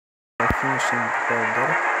finishing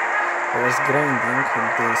holder. I was grinding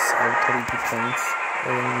this authority points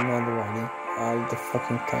manually all the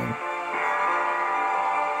fucking time.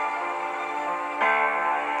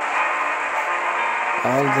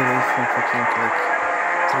 All the way from fucking like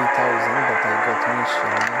 3000 that I got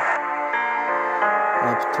initially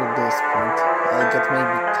up to this point. I got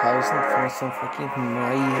maybe 1000 from some fucking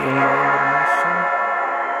minor mission.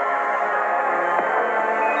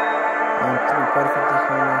 And to be perfectly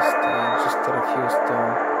honest, I just refuse to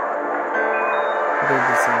do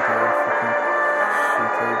this entire fucking shit.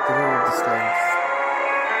 I really dislike this.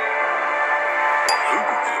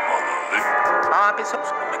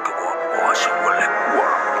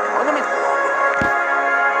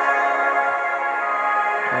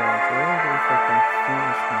 Alright, I wonder if I can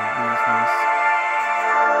finish my business.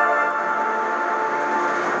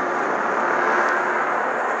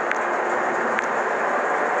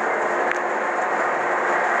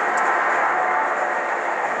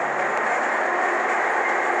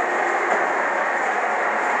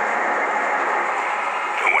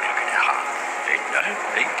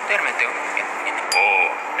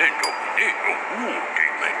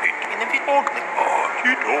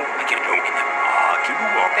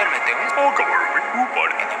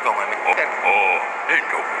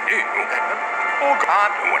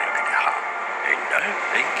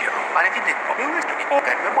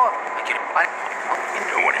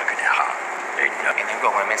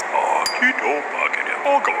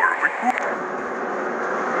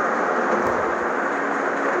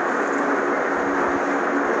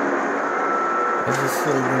 I just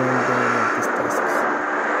feel doing these tasks.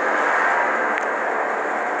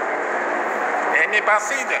 Ne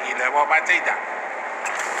passida e levou a batida.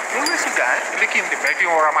 Não é chegar, ele quem te pega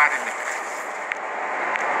o ramado.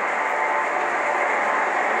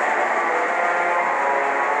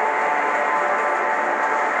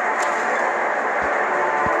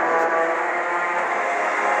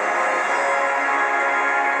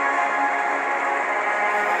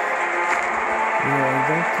 I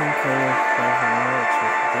don't think I have much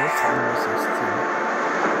of this unless I still.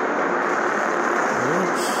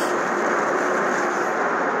 Which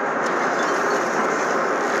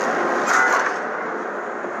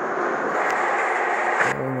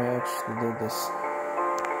when I actually do this.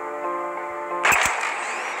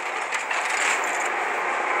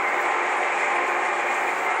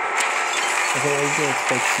 Okay, I do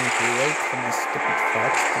expect simply wait for this stupid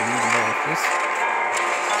fox to leave the office.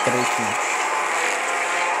 Break me.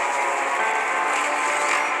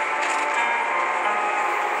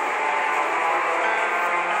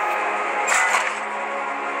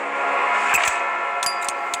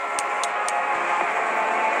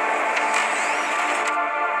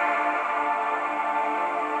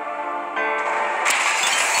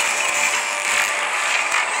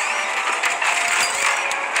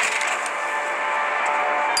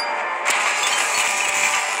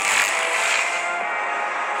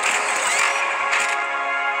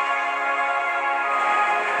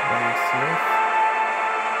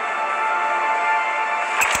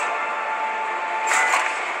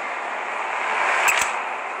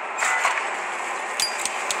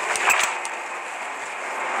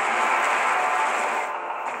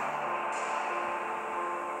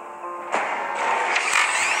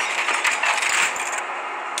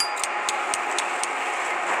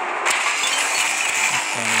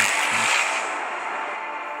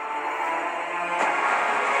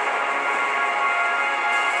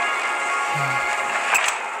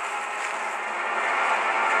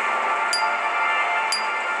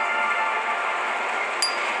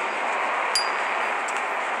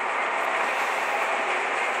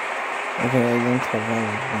 Okay, I don't have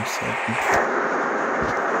valid 1 second.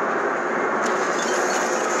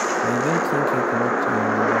 I don't think I can up to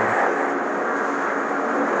anymore.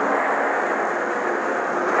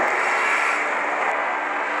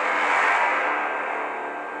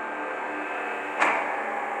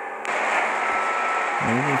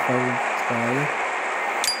 Maybe if I would try.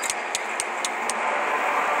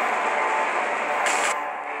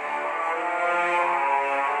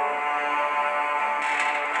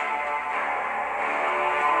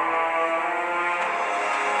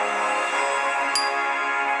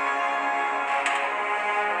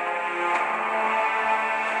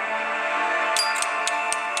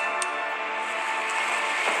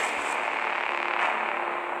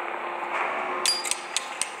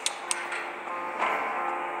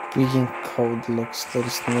 Reading code looks, there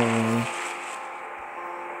is no way.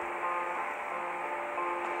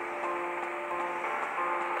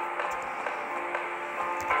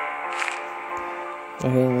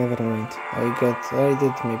 Okay, never mind. I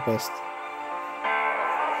did my best.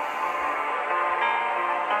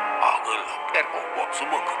 Tervetuloa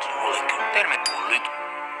Sumokatsululekin. Tervetuloa.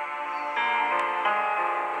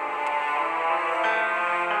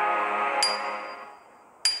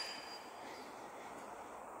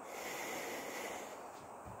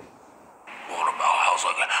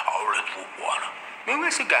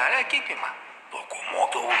 Minkä se käydään kikimään? Toko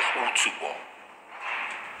muuta ole utsua.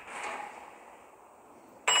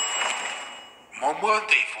 Mamma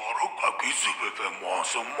tei foro kaikki syvepä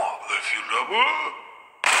maansa maalle filmä.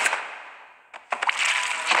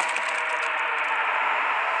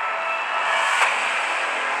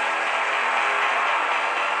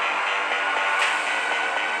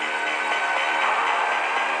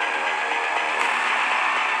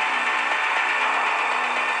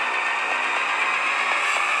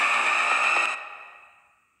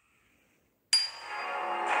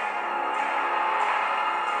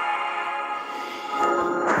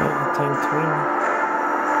 Time to win.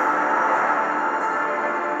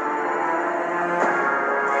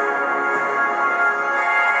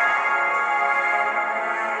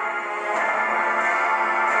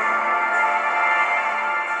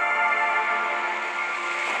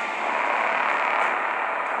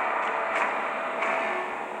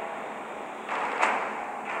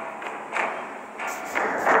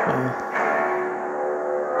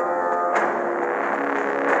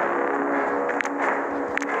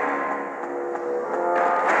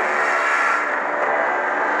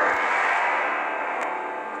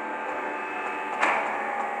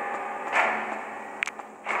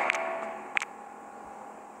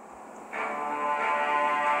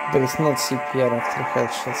 There is not CPR after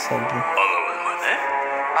headshot, sadly.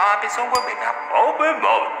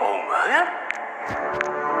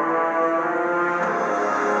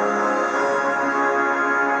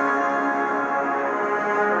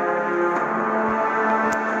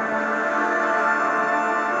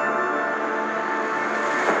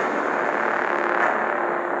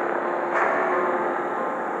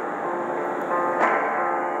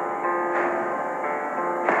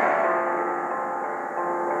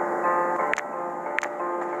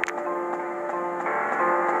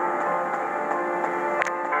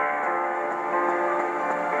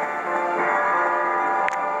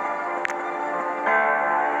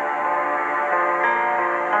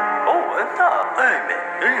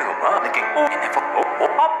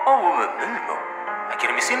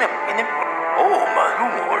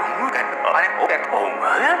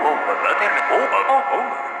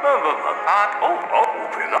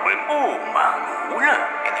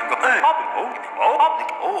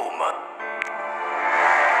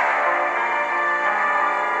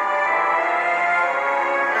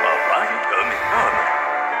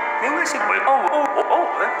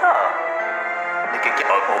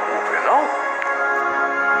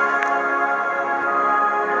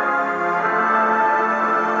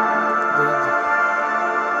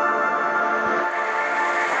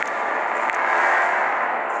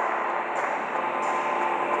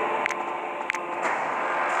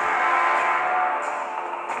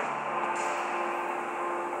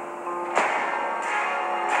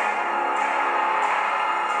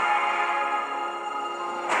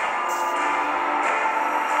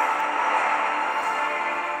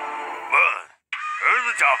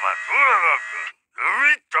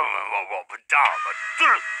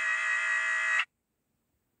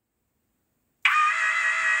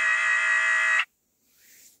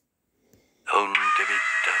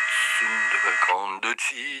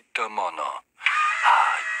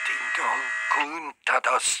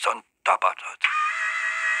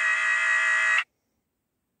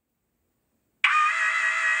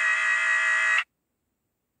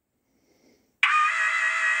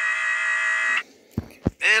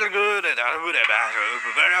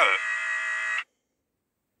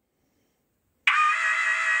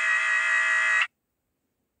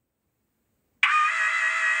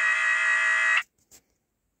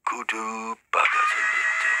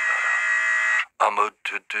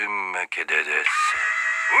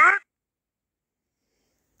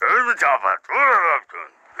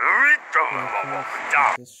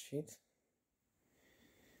 This shit.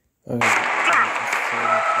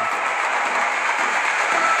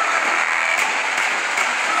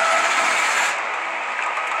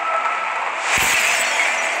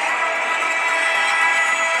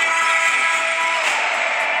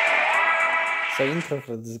 So intro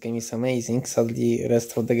for this game is amazing, sadly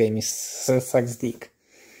rest of the game is sucks dick.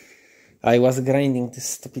 I was grinding this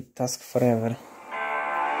stupid task forever.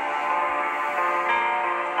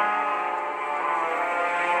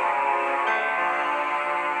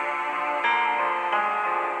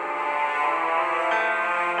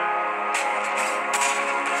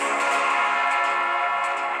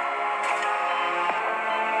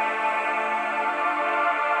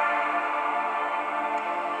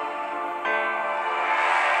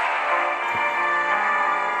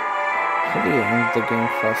 the game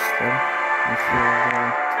faster if you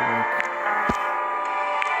want to like.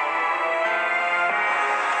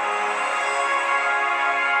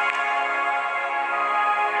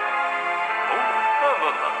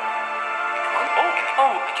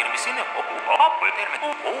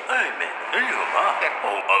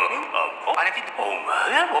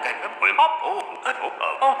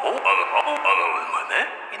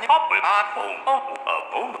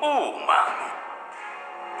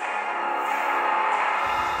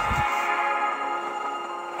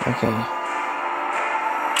 Okay.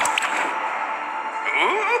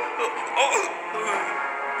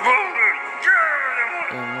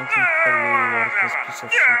 Yeah, nothing for you, worthless piece of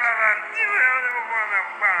shit.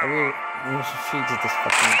 I will fix this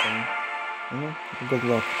fucking game. Good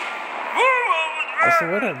luck. Also,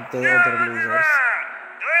 where are the other losers?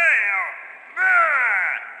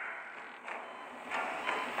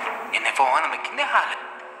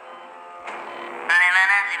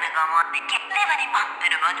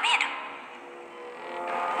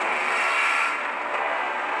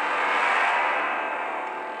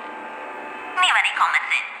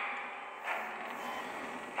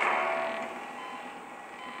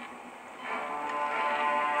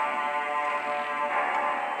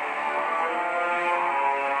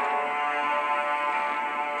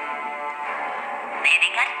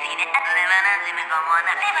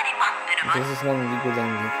 This is one really good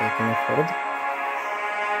ending I can afford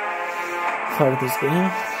for this game.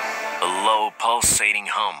 A low pulsating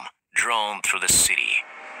hum droned through the city,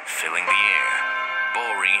 filling the air,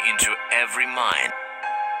 boring into every mind.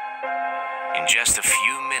 In just a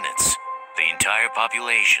few minutes, the entire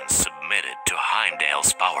population submitted to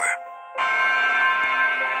Heimdall's power.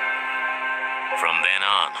 From then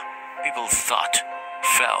on, people thought,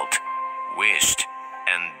 felt, wished,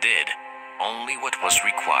 and did only what was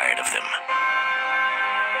required of them.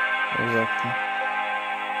 Exactly.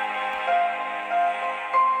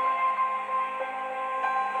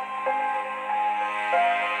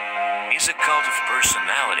 Is a cult of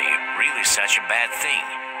personality really such a bad thing?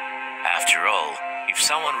 After all, if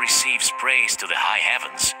someone receives praise to the high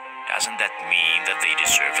heavens, doesn't that mean that they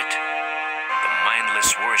deserve it? The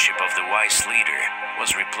mindless worship of the wise leader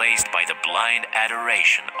was replaced by the blind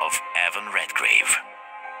adoration of Evan Redgrave.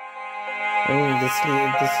 I mean, this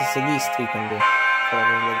is the least we can do for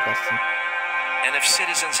our legacy. And if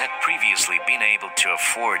citizens had previously been able to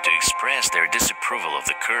afford to express their disapproval of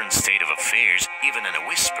the current state of affairs, even in a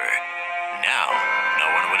whisper, now no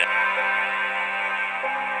one would.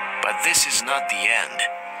 But this is not the end.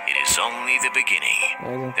 It is only the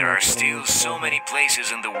beginning. There are still so many places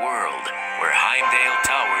in the world where Heimdall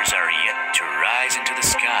towers are yet to rise into the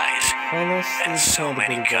skies, and so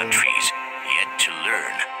many countries yet to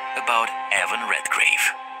learn about Evan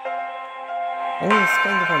Redgrave. I mean, it's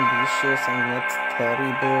kind of ambitious and not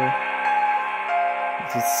terrible.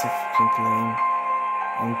 It's so fucking lame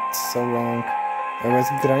and so long. I was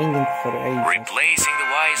grinding for ages. Replacing the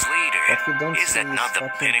wise leader, is that not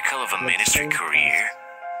the pinnacle of a ministry career?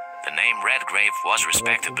 The name Redgrave was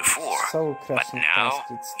respected before, so but now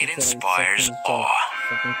it inspires awe.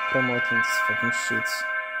 Fucking promoting these fucking shits.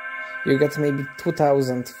 You get maybe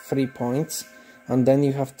 2,000 free points, and then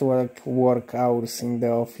you have to like work hours in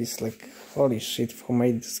the office. Like, holy shit, who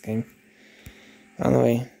made this game?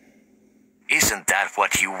 Anyway. Isn't that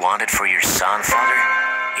what you wanted for your son, Father?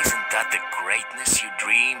 Isn't that the greatness you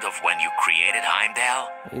dreamed of when you created Heimdall?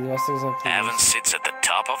 It was exactly Evan sits at the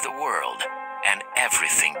top of the world, and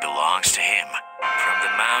everything belongs to him, from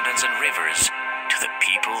the mountains and rivers to the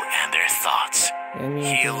people and their thoughts. I mean,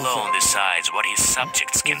 he alone decides what his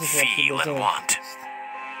subjects can feel and want.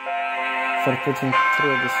 For putting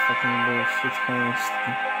through this fucking bullshit,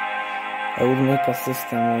 honestly. I would make a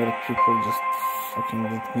system where people just fucking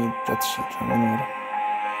don't need that shit anymore.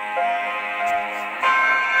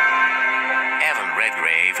 Evan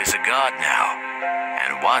Redgrave is a god now,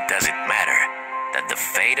 and what does it matter that the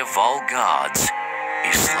fate of all gods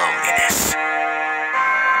is loneliness?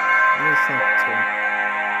 It's not true.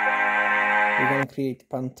 We're gonna create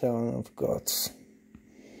pantheon of gods.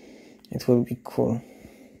 It will be cool.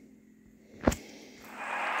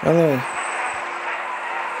 Anyway,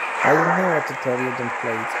 I don't know what to tell you, don't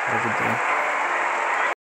play it every day.